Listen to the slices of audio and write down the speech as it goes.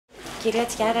Κυρία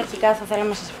Τσιάρα, αρχικά θα θέλαμε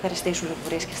να σας ευχαριστήσουμε που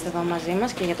βρίσκεστε εδώ μαζί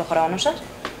μας και για το χρόνο σας.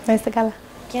 Να είστε καλά.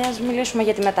 Και να μιλήσουμε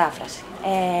για τη μετάφραση.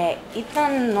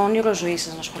 Ήταν όνειρο ζωής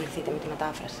σας να ασχοληθείτε με τη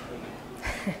μετάφραση?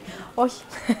 Όχι.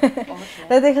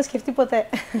 Δεν το είχα σκεφτεί ποτέ.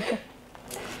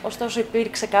 Ωστόσο,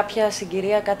 υπήρξε κάποια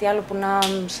συγκυρία, κάτι άλλο που να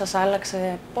σας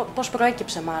άλλαξε? Πώς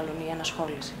προέκυψε μάλλον η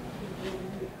ανασχόληση?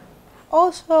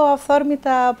 Όσο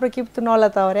αυθόρμητα προκύπτουν όλα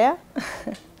τα ωραία.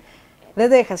 Δεν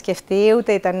το είχα σκεφτεί,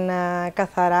 ούτε ήταν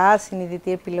καθαρά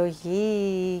συνειδητή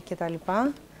επιλογή κτλ.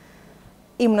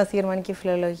 Ήμουνα στη Γερμανική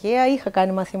Φιλολογία, είχα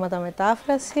κάνει μαθήματα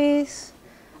μετάφρασης.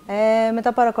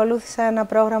 Μετά παρακολούθησα ένα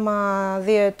πρόγραμμα 2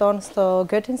 ετών στο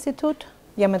Goethe Institute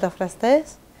για μεταφραστές.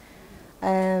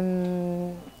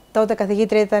 Τότε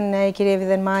καθηγήτρια ήταν η κυρία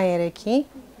Βιδενμάιερ εκεί,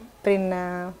 πριν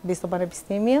μπει στο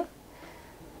πανεπιστήμιο.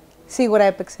 Σίγουρα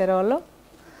έπαιξε ρόλο.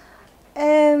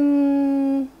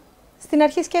 Στην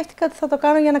αρχή σκέφτηκα ότι θα το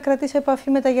κάνω για να κρατήσω επαφή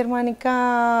με τα γερμανικά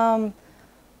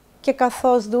και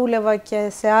καθώς δούλευα και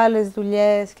σε άλλες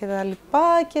δουλειές και τα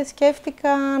λοιπά και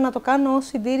σκέφτηκα να το κάνω ως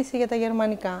συντήρηση για τα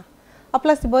γερμανικά.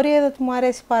 Απλά στην πορεία είδα ότι μου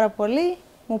αρέσει πάρα πολύ,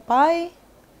 μου πάει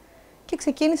και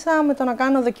ξεκίνησα με το να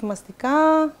κάνω δοκιμαστικά.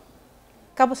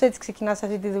 Κάπως έτσι ξεκινάς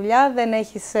αυτή τη δουλειά, δεν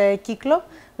έχεις κύκλο,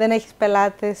 δεν έχεις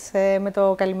πελάτες με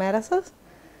το καλημέρα σας.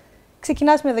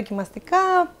 Ξεκινάς με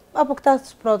δοκιμαστικά, αποκτάς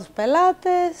τους πρώτους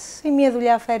πελάτες, η μία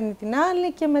δουλειά φέρνει την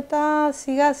άλλη και μετά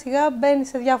σιγά σιγά μπαίνεις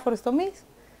σε διάφορους τομείς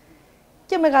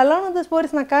και μεγαλώνοντας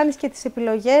μπορείς να κάνεις και τις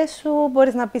επιλογές σου,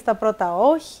 μπορείς να πεις τα πρώτα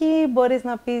όχι, μπορείς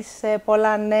να πεις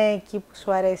πολλά ναι εκεί που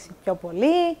σου αρέσει πιο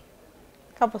πολύ,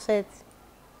 κάπως έτσι.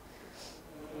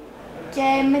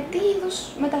 Και με τι είδους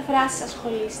μεταφράσεις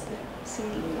ασχολείστε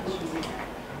συνήθως?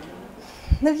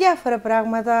 Με διάφορα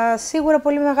πράγματα. Σίγουρα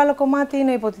πολύ μεγάλο κομμάτι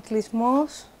είναι ο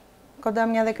υποτιτλισμός, κοντά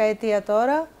μια δεκαετία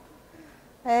τώρα,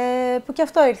 που και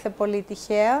αυτό ήρθε πολύ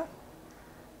τυχαία.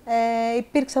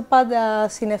 Υπήρξα πάντα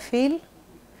συνεφίλ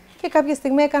και κάποια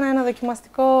στιγμή έκανα ένα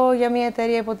δοκιμαστικό για μια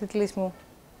εταιρεία υποτιτλισμού.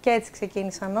 Και έτσι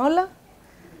ξεκίνησαν όλα.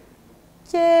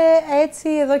 Και έτσι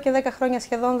εδώ και 10 χρόνια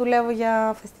σχεδόν δουλεύω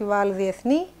για φεστιβάλ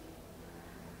διεθνή.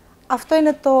 Αυτό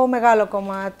είναι το μεγάλο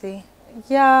κομμάτι.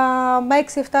 Για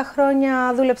 6-7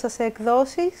 χρόνια δούλεψα σε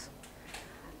εκδόσεις,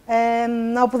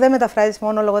 όπου δεν μεταφράζεις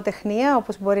μόνο λογοτεχνία,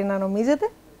 όπως μπορεί να νομίζετε.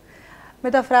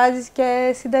 Μεταφράζεις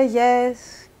και συνταγές,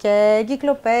 και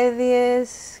εγκυκλοπαίδειες,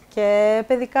 και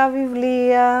παιδικά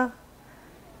βιβλία,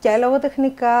 και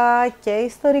λογοτεχνικά, και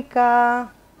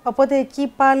ιστορικά. Οπότε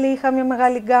εκεί πάλι είχα μια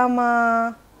μεγάλη γκάμα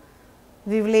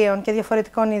βιβλίων και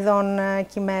διαφορετικών ειδών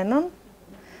κειμένων.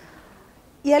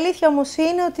 Η αλήθεια όμως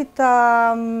είναι ότι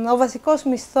ο βασικός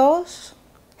μισθός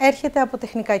έρχεται από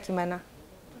τεχνικά κείμενα.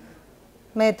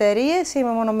 Με εταιρείες ή με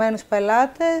μονομένους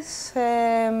πελάτες.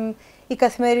 Η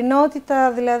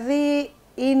καθημερινότητα δηλαδή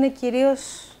είναι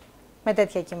κυρίως με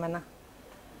τέτοια κείμενα.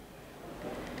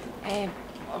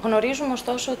 Γνωρίζουμε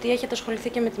ωστόσο ότι έχετε ασχοληθεί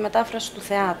και με τη μετάφραση του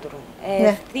θεάτρου.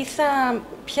 Ναι.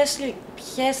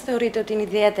 Ποιες θεωρείτε ότι είναι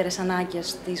ιδιαίτερες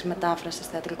ανάγκες της μετάφρασης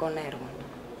θεατρικών έργων?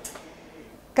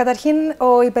 Καταρχήν,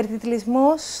 ο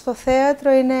υπερτιτλισμός στο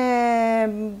θέατρο είναι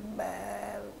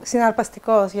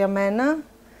συναρπαστικός για μένα.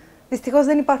 Δυστυχώς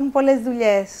δεν υπάρχουν πολλές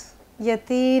δουλειές,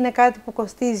 γιατί είναι κάτι που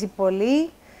κοστίζει πολύ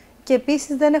και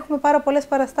επίσης δεν έχουμε πάρα πολλές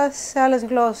παραστάσεις σε άλλες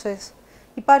γλώσσες.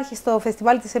 Υπάρχει στο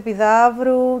φεστιβάλ της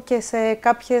Επιδαύρου και σε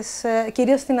κάποιες,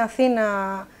 κυρίως στην Αθήνα,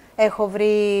 έχω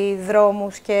βρει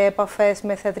δρόμους και επαφές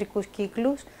με θεατρικούς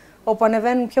κύκλους, όπου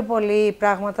ανεβαίνουν πιο πολύ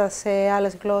πράγματα σε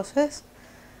άλλες γλώσσες.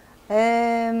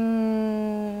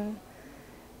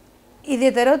 Η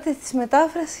ιδιαιτερότητα της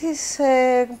μετάφρασης,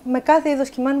 με κάθε είδος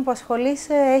κειμένου που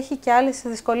ασχολείσαι, έχει και άλλες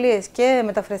δυσκολίες, και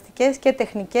μεταφραστικές και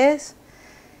τεχνικές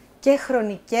και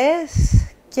χρονικές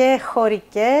και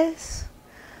χωρικές.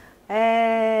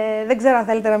 Δεν ξέρω αν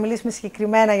θέλετε να μιλήσουμε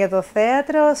συγκεκριμένα για το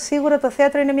θέατρο. Σίγουρα το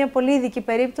θέατρο είναι μια πολύ ειδική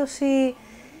περίπτωση,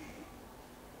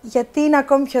 γιατί είναι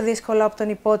ακόμη πιο δύσκολο από τον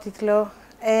υπότιτλο.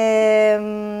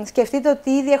 Σκεφτείτε ότι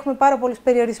ήδη έχουμε πάρα πολλούς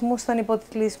περιορισμούς στον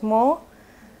υποτιτλισμό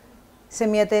σε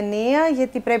μια ταινία,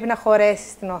 γιατί πρέπει να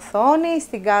χωρέσεις την οθόνη,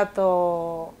 στην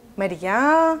κάτω μεριά,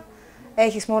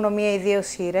 έχεις μόνο μία ή δύο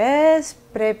σειρές,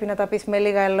 πρέπει να τα πεις με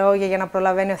λίγα λόγια για να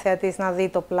προλαβαίνει ο θεατής να δει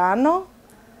το πλάνο,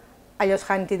 αλλιώς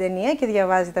χάνει την ταινία και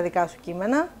διαβάζει τα δικά σου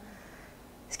κείμενα.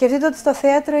 Σκεφτείτε ότι στο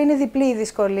θέατρο είναι διπλή η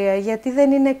δυσκολία, γιατί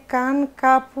δεν είναι καν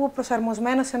κάπου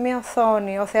προσαρμοσμένο σε μία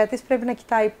οθόνη. Ο θεατής πρέπει να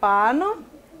κοιτάει πάνω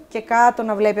και κάτω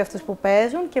να βλέπει αυτούς που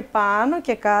παίζουν και πάνω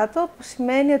και κάτω, που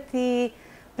σημαίνει ότι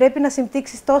πρέπει να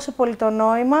συμπτύξεις τόσο πολύ το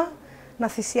νόημα, να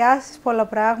θυσιάσεις πολλά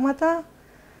πράγματα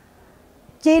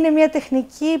και είναι μια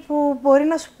τεχνική που μπορεί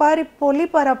να σου πάρει πολύ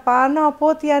παραπάνω από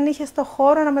ότι αν είχες το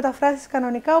χώρο να μεταφράσεις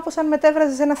κανονικά, όπως αν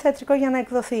μετέφραζες ένα θεατρικό για να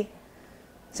εκδοθεί,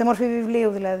 σε μορφή βιβλίου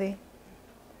δηλαδή.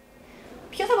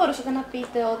 ποιο θα μπορούσατε να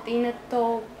πείτε ότι είναι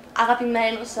το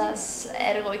αγαπημένο σας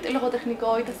έργο, είτε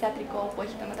λογοτεχνικό είτε θεατρικό που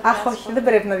έχετε μεταφράσει? Αχ, όχι, δεν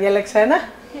πρέπει να διαλέξω ένα.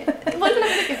 Μπορείτε να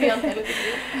πείτε και δύο αν θέλετε.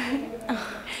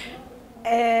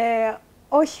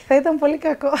 Όχι, θα ήταν πολύ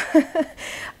κακό.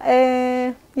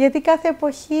 Γιατί κάθε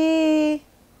εποχή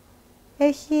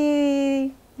έχει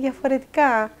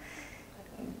διαφορετικά.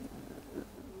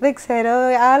 Δεν ξέρω,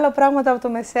 άλλα πράγματα από το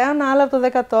Μεσαίωνα, άλλα από το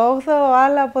 18ο,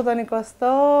 άλλα από τον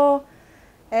 20ο.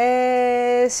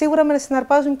 Σίγουρα με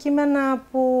συναρπάζουν κείμενα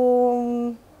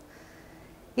που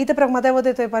είτε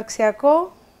πραγματεύονται το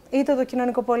υπαρξιακό, είτε το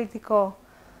κοινωνικοπολιτικό.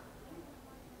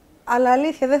 Αλλά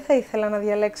αλήθεια, δεν θα ήθελα να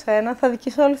διαλέξω ένα, θα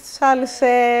δικήσω όλους τους άλλους.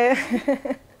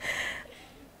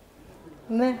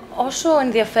 Ναι. Όσο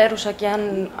ενδιαφέρουσα και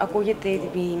αν ακούγεται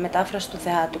η μετάφραση του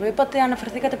θεάτρου, είπατε,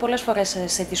 αναφερθήκατε πολλές φορές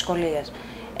σε δυσκολίες.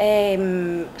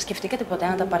 Σκεφτήκατε ποτέ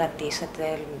να τα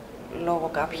παρατήσετε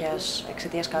λόγω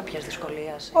εξαιτίας κάποιας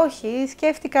δυσκολίας? Όχι,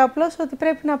 σκέφτηκα απλώς ότι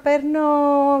πρέπει να παίρνω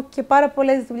και πάρα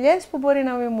πολλές δουλειές που μπορεί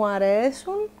να μην μου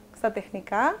αρέσουν στα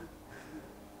τεχνικά,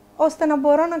 ώστε να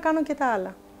μπορώ να κάνω και τα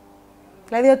άλλα.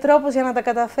 Δηλαδή, ο τρόπος για να τα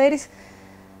καταφέρεις,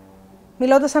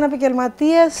 μιλώντας σαν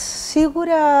επαγγελματίας,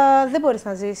 σίγουρα δεν μπορείς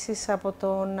να ζήσεις από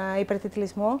τον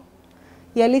υπερτιτλισμό.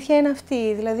 Η αλήθεια είναι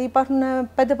αυτή, δηλαδή υπάρχουν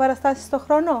 5 παραστάσεις το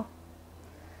χρόνο.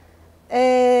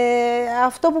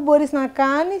 Αυτό που μπορείς να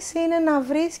κάνεις είναι να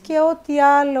βρεις και ό,τι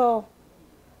άλλο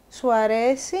σου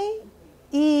αρέσει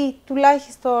ή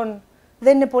τουλάχιστον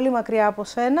δεν είναι πολύ μακριά από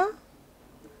σένα,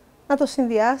 να το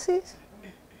συνδυάσεις.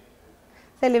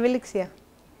 Θέλει ευελιξία.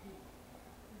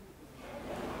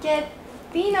 Και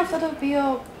τι είναι αυτό το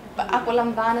οποίο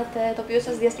απολαμβάνετε, το οποίο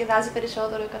σας διασκεδάζει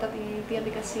περισσότερο κατά τη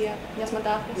διαδικασία μιας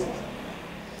μετάφρασης?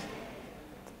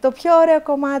 Το πιο ωραίο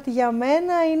κομμάτι για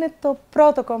μένα είναι το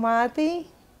πρώτο κομμάτι,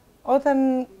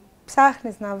 όταν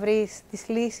ψάχνεις να βρεις τις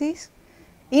λύσεις.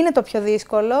 Είναι το πιο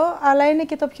δύσκολο, αλλά είναι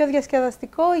και το πιο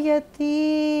διασκεδαστικό, γιατί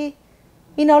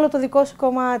είναι όλο το δικό σου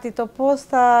κομμάτι, το πώς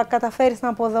θα καταφέρεις να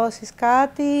αποδώσεις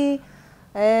κάτι,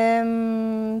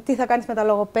 τι θα κάνεις με τα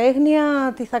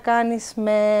λογοπαίγνια, τι θα κάνεις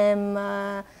με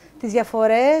τις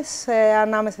διαφορές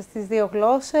ανάμεσα στις δύο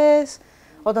γλώσσες,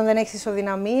 όταν δεν έχεις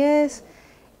ισοδυναμίες.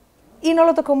 Είναι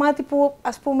όλο το κομμάτι που,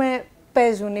 ας πούμε,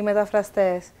 παίζουν οι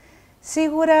μεταφραστές.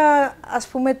 Σίγουρα, ας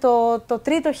πούμε, το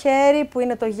τρίτο χέρι που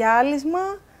είναι το γυάλισμα,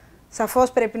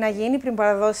 σαφώς πρέπει να γίνει πριν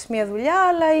παραδώσεις μια δουλειά,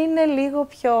 αλλά είναι λίγο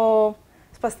πιο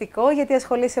σπαστικό, γιατί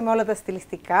ασχολείσαι με όλα τα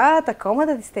στιλιστικά, τα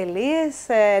κόμματα, τις τελείες,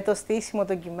 το στήσιμο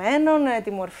των κειμένων,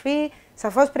 τη μορφή.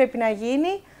 Σαφώς πρέπει να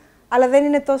γίνει, αλλά δεν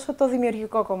είναι τόσο το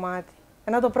δημιουργικό κομμάτι.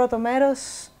 Ενώ το πρώτο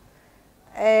μέρος,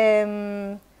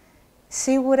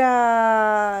 σίγουρα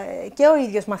και ο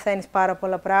ίδιος μαθαίνεις πάρα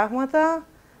πολλά πράγματα,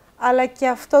 αλλά και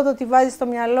αυτό το ότι βάζεις στο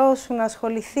μυαλό σου να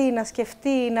ασχοληθεί, να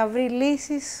σκεφτεί, να βρει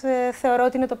λύσεις, θεωρώ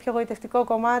ότι είναι το πιο γοητευτικό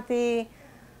κομμάτι,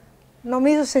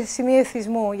 νομίζω, σε σημείο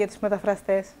εθισμού για τους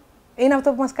μεταφραστές. Είναι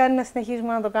αυτό που μας κάνει να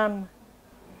συνεχίζουμε να το κάνουμε.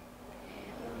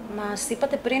 Μας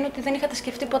είπατε πριν ότι δεν είχατε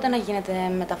σκεφτεί ποτέ να γίνετε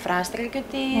μεταφράστρια και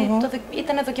ότι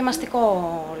ήταν δοκιμαστικό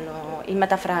όλο οι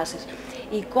μεταφράσεις.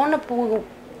 Η εικόνα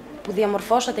που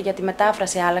διαμορφώσατε για τη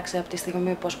μετάφραση άλλαξε από τη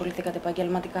στιγμή που ασχοληθήκατε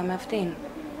επαγγελματικά με αυτήν?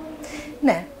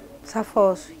 Ναι,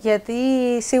 σαφώς. Γιατί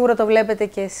σίγουρα το βλέπετε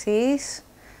κι εσείς.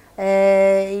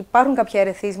 Υπάρχουν κάποια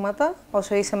ερεθίσματα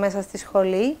όσο είσαι μέσα στη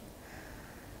σχολή.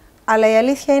 Αλλά η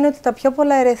αλήθεια είναι ότι τα πιο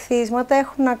πολλά ερεθίσματα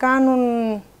έχουν να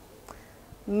κάνουν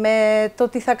με το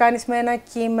τι θα κάνεις με ένα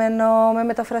κείμενο, με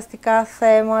μεταφραστικά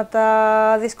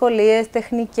θέματα, δυσκολίες,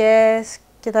 τεχνικές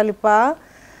κτλ.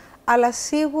 Αλλά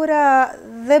σίγουρα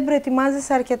δεν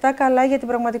προετοιμάζεσαι αρκετά καλά για την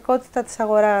πραγματικότητα της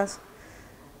αγοράς.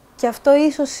 Και αυτό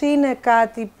ίσως είναι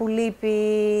κάτι που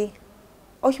λείπει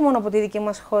όχι μόνο από τη δική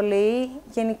μας σχολή,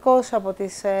 γενικώς από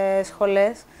τις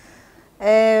σχολές.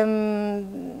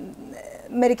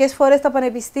 Μερικές φορές τα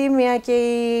πανεπιστήμια και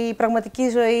η πραγματική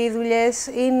ζωή, οι δουλειές,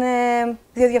 είναι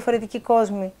δύο διαφορετικοί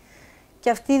κόσμοι. Και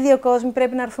αυτοί οι δύο κόσμοι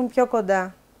πρέπει να έρθουν πιο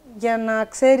κοντά, για να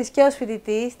ξέρεις και ως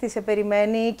φοιτητής τι σε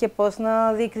περιμένει και πώς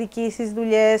να διεκδικήσεις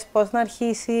δουλειές, πώς να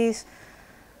αρχίσεις.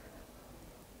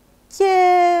 Και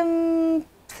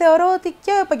θεωρώ ότι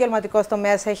και ο επαγγελματικός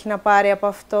τομέας έχει να πάρει από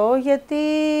αυτό, γιατί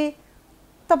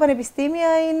τα πανεπιστήμια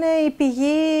είναι η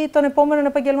πηγή των επόμενων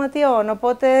επαγγελματιών,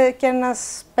 οπότε και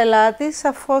ένας πελάτης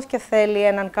σαφώς και θέλει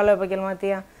έναν καλό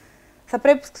επαγγελματία.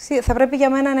 Θα πρέπει για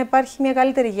μένα να υπάρχει μια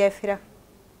καλύτερη γέφυρα.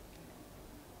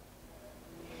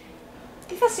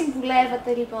 Τι θα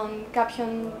συμβουλεύατε λοιπόν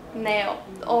κάποιον νέο,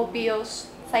 ο οποίος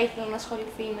θα ήθελε να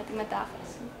ασχοληθεί με τη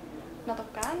μετάφραση? Να το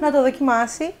κάνει? Να το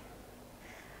δοκιμάσει,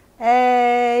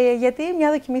 γιατί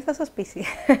μια δοκιμή θα σας πείσει.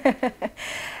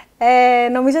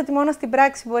 Νομίζω ότι μόνο στην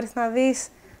πράξη μπορείς να δεις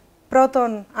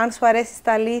πρώτον αν σου αρέσει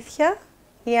τα αλήθεια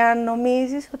ή αν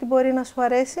νομίζεις ότι μπορεί να σου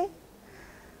αρέσει.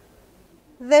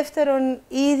 Δεύτερον,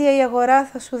 η ίδια η αγορά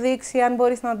θα σου δείξει αν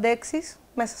μπορείς να αντέξεις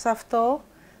μέσα σε αυτό.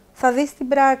 Θα δεις στην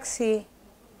πράξη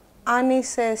αν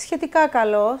είσαι σχετικά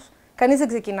καλός. Κανείς δεν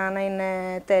ξεκινά να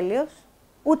είναι τέλειος,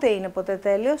 ούτε είναι ποτέ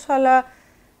τέλειος, αλλά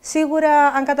σίγουρα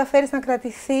αν καταφέρεις να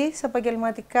κρατηθείς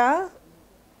επαγγελματικά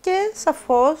και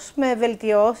σαφώς με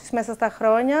βελτιώσεις μέσα στα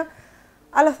χρόνια,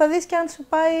 αλλά θα δεις και αν σου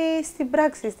πάει στην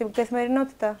πράξη, στην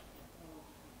καθημερινότητα.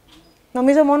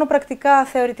 Νομίζω μόνο πρακτικά,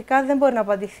 θεωρητικά δεν μπορεί να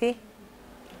απαντηθεί.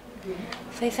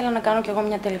 Θα ήθελα να κάνω κι εγώ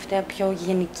μια τελευταία πιο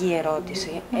γενική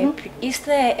ερώτηση.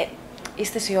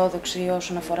 Είστε αισιόδοξοι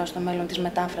όσον αφορά στο μέλλον της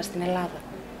μετάφρασης στην Ελλάδα?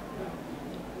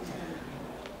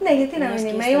 Ναι, γιατί να μην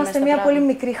είμαι. Είμαστε μια πολύ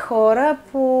μικρή χώρα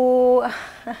που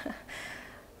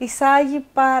εισάγει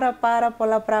πάρα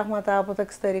πολλά πράγματα από το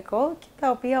εξωτερικό και τα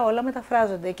οποία όλα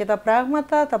μεταφράζονται. Και τα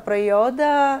πράγματα, τα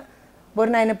προϊόντα μπορεί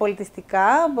να είναι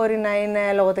πολιτιστικά, μπορεί να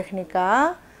είναι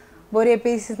λογοτεχνικά, μπορεί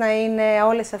επίσης να είναι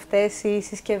όλες αυτές οι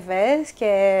συσκευές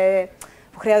και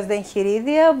που χρειάζονται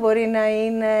εγχειρίδια, μπορεί να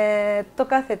είναι το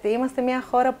κάθε τι. Είμαστε μια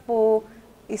χώρα που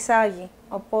εισάγει,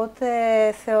 οπότε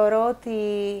θεωρώ ότι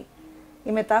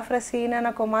η μετάφραση είναι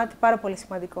ένα κομμάτι πάρα πολύ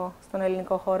σημαντικό στον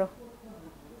ελληνικό χώρο.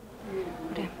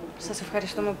 Ωραία. Σας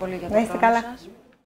ευχαριστούμε πολύ για το χρόνο σας.